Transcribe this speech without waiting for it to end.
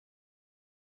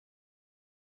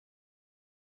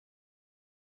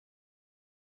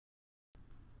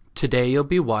Today you'll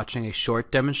be watching a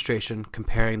short demonstration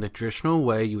comparing the traditional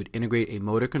way you would integrate a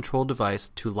motor control device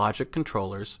to logic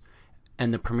controllers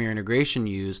and the Premier integration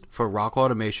used for Rockwell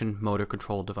Automation motor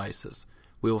control devices.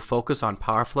 We will focus on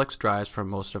PowerFlex drives for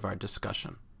most of our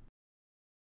discussion.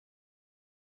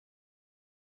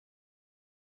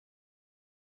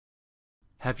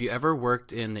 Have you ever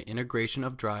worked in the integration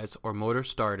of drives or motor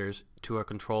starters to a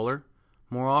controller?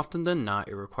 More often than not,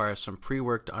 it requires some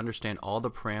pre-work to understand all the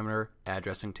parameter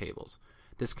addressing tables.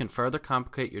 This can further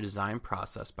complicate your design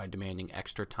process by demanding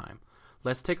extra time.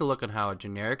 Let's take a look at how a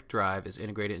generic drive is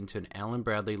integrated into an Allen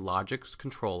Bradley Logix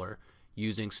controller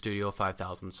using Studio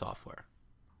 5000 software.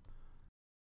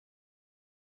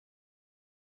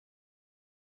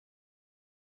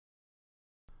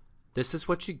 This is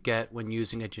what you get when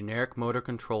using a generic motor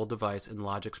control device in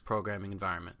Logix programming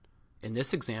environment. In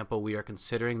this example, we are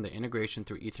considering the integration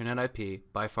through Ethernet IP,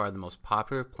 by far the most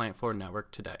popular plant floor network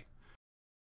today.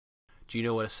 Do you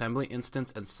know what assembly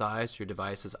instance and size your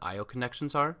device's I/O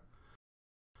connections are?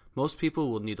 Most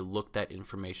people will need to look that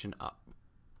information up.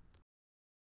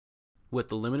 With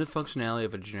the limited functionality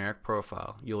of a generic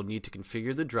profile, you will need to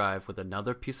configure the drive with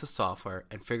another piece of software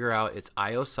and figure out its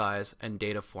I/O size and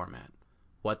data format.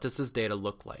 What does this data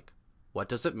look like? What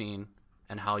does it mean?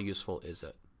 And how useful is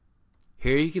it?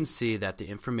 Here you can see that the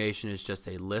information is just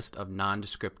a list of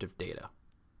non-descriptive data.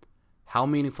 How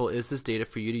meaningful is this data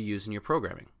for you to use in your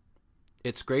programming?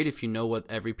 It's great if you know what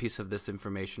every piece of this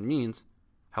information means.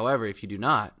 However, if you do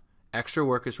not, extra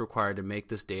work is required to make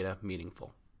this data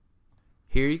meaningful.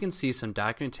 Here you can see some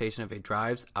documentation of a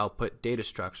drive's output data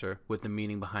structure with the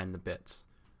meaning behind the bits.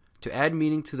 To add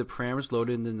meaning to the parameters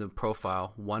loaded in the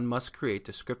profile, one must create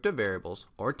descriptive variables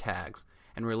or tags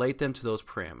and relate them to those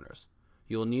parameters.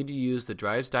 You will need to use the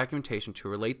drive's documentation to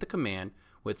relate the command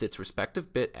with its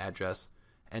respective bit address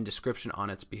and description on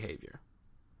its behavior.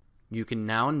 You can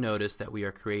now notice that we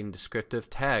are creating descriptive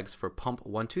tags for pump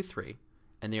 123,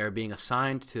 and they are being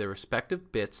assigned to their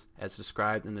respective bits as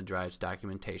described in the drive's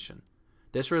documentation.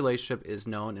 This relationship is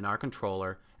known in our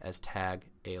controller as tag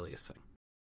aliasing.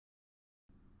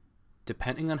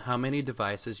 Depending on how many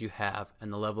devices you have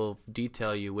and the level of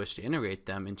detail you wish to integrate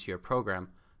them into your program,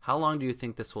 how long do you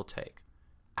think this will take?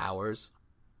 Hours?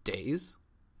 Days?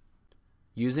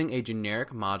 Using a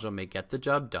generic module may get the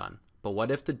job done, but what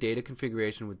if the data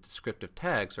configuration with descriptive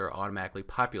tags are automatically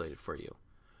populated for you?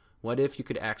 What if you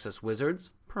could access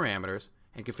wizards, parameters,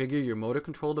 and configure your motor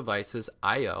control device's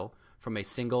I/O from a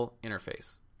single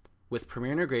interface? With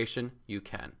Premier integration, you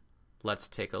can. Let's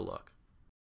take a look.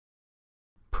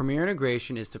 Premier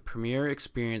integration is the premier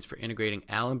experience for integrating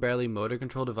Allen Bradley motor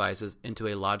control devices into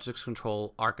a Logix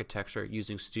control architecture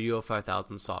using Studio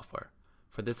 5000 software.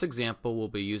 For this example, we'll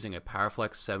be using a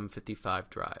PowerFlex 755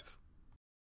 drive.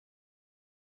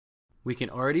 We can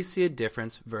already see a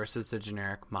difference versus the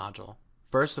generic module.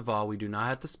 First of all, we do not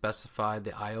have to specify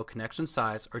the I/O connection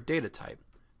size or data type.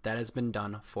 That has been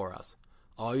done for us.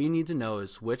 All you need to know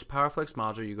is which PowerFlex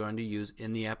module you're going to use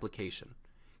in the application.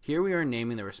 Here we are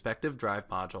naming the respective drive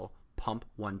module Pump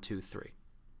 123.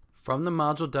 From the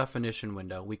module definition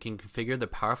window, we can configure the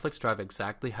PowerFlex drive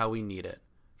exactly how we need it.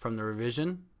 From the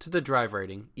revision to the drive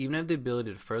rating, even have the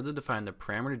ability to further define the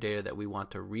parameter data that we want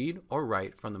to read or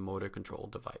write from the motor control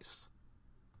device.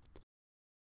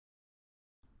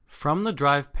 From the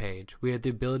drive page, we have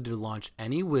the ability to launch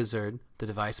any wizard the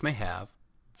device may have,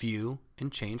 view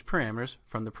and change parameters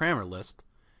from the parameter list,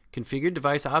 configure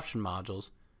device option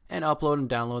modules, and upload and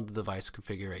download the device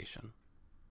configuration.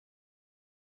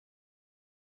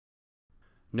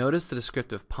 Notice the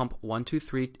descriptive Pump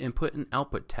 123 input and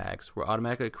output tags were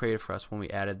automatically created for us when we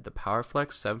added the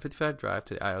PowerFlex 755 drive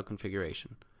to the I/O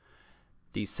configuration.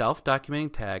 These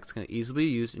self-documenting tags can easily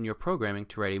be used in your programming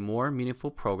to write a more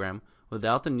meaningful program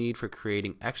without the need for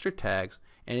creating extra tags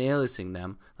and aliasing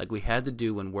them like we had to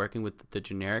do when working with the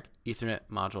generic Ethernet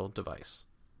module device.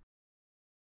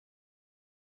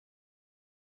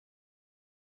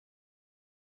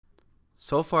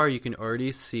 So far, you can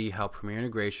already see how Premier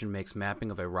integration makes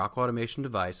mapping of a Rockwell Automation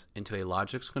device into a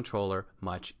Logix controller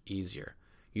much easier.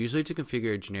 Usually to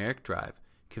configure a generic drive,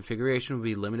 configuration will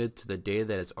be limited to the data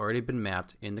that has already been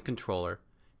mapped in the controller.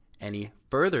 Any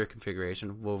further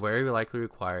configuration will very likely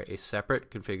require a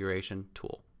separate configuration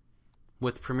tool.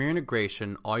 With Premier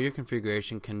integration, all your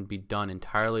configuration can be done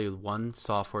entirely with one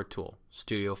software tool,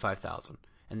 Studio 5000,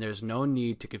 and there's no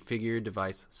need to configure your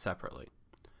device separately.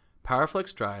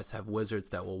 PowerFlex drives have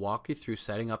wizards that will walk you through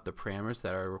setting up the parameters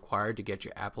that are required to get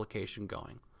your application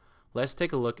going. Let's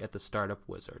take a look at the startup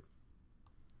wizard.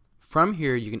 From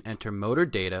here, you can enter motor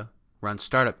data, run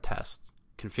startup tests,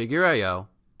 configure I/O,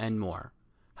 and more.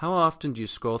 How often do you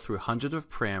scroll through hundreds of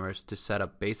parameters to set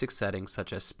up basic settings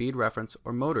such as speed reference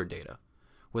or motor data?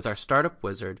 With our startup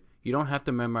wizard, you don't have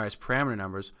to memorize parameter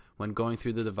numbers when going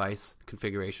through the device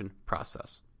configuration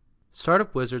process.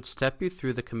 Startup Wizard step you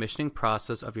through the commissioning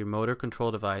process of your motor control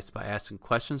device by asking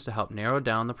questions to help narrow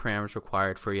down the parameters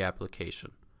required for your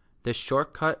application. This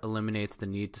shortcut eliminates the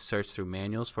need to search through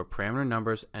manuals for parameter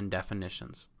numbers and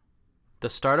definitions. The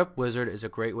Startup Wizard is a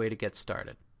great way to get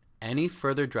started. Any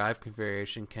further drive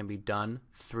configuration can be done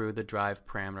through the drive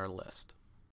parameter list.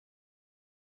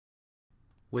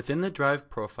 Within the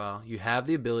drive profile, you have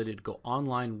the ability to go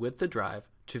online with the drive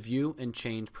to view and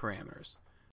change parameters.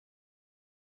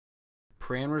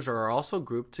 Parameters are also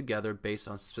grouped together based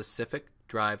on specific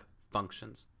drive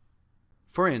functions.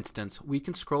 For instance, we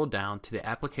can scroll down to the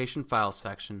application file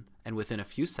section and within a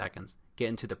few seconds get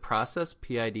into the process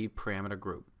PID parameter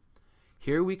group.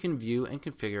 Here we can view and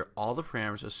configure all the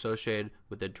parameters associated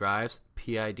with the drive's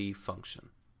PID function.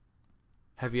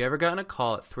 Have you ever gotten a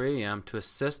call at 3 a.m. to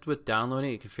assist with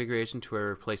downloading a configuration to a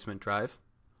replacement drive?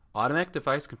 Automatic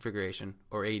Device Configuration,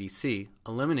 or ADC,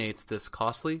 eliminates this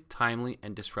costly, timely,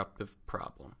 and disruptive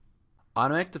problem.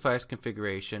 Automatic Device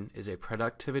Configuration is a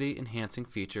productivity-enhancing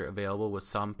feature available with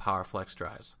some PowerFlex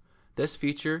drives. This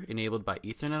feature, enabled by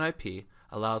Ethernet IP,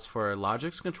 allows for a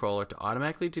Logix controller to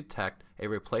automatically detect a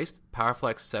replaced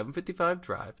PowerFlex 755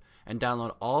 drive and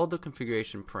download all of the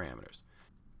configuration parameters.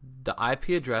 The IP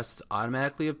address is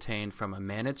automatically obtained from a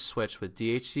managed switch with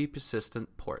DHC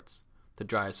persistent ports. The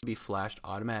drives will be flashed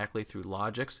automatically through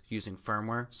Logix using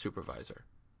Firmware Supervisor.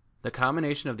 The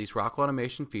combination of these Rockwell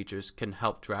Automation features can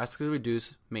help drastically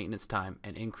reduce maintenance time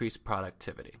and increase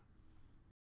productivity.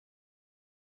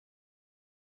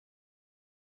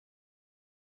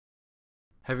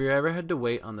 Have you ever had to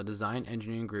wait on the design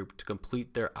engineering group to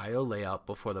complete their I/O layout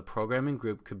before the programming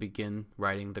group could begin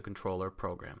writing the controller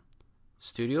program?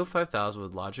 Studio 5000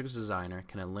 with Logix Designer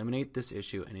can eliminate this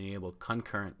issue and enable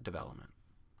concurrent development.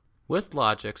 With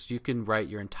Logix, you can write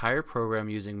your entire program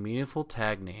using meaningful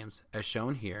tag names, as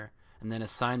shown here, and then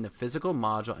assign the physical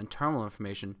module and terminal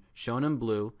information shown in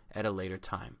blue at a later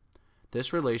time.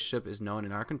 This relationship is known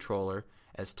in our controller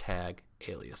as tag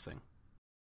aliasing.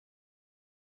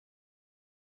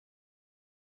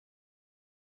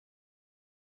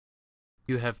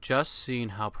 You have just seen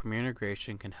how Premier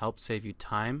integration can help save you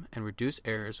time and reduce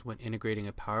errors when integrating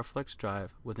a PowerFlex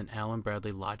drive with an Allen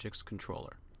Bradley Logix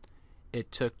controller. It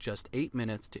took just 8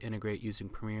 minutes to integrate using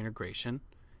Premier integration.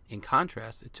 In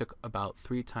contrast, it took about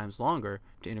 3 times longer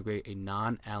to integrate a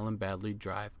non-Allen Bradley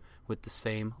drive with the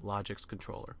same Logix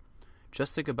controller.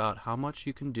 Just think about how much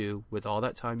you can do with all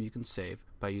that time you can save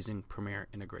by using Premier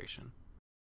integration.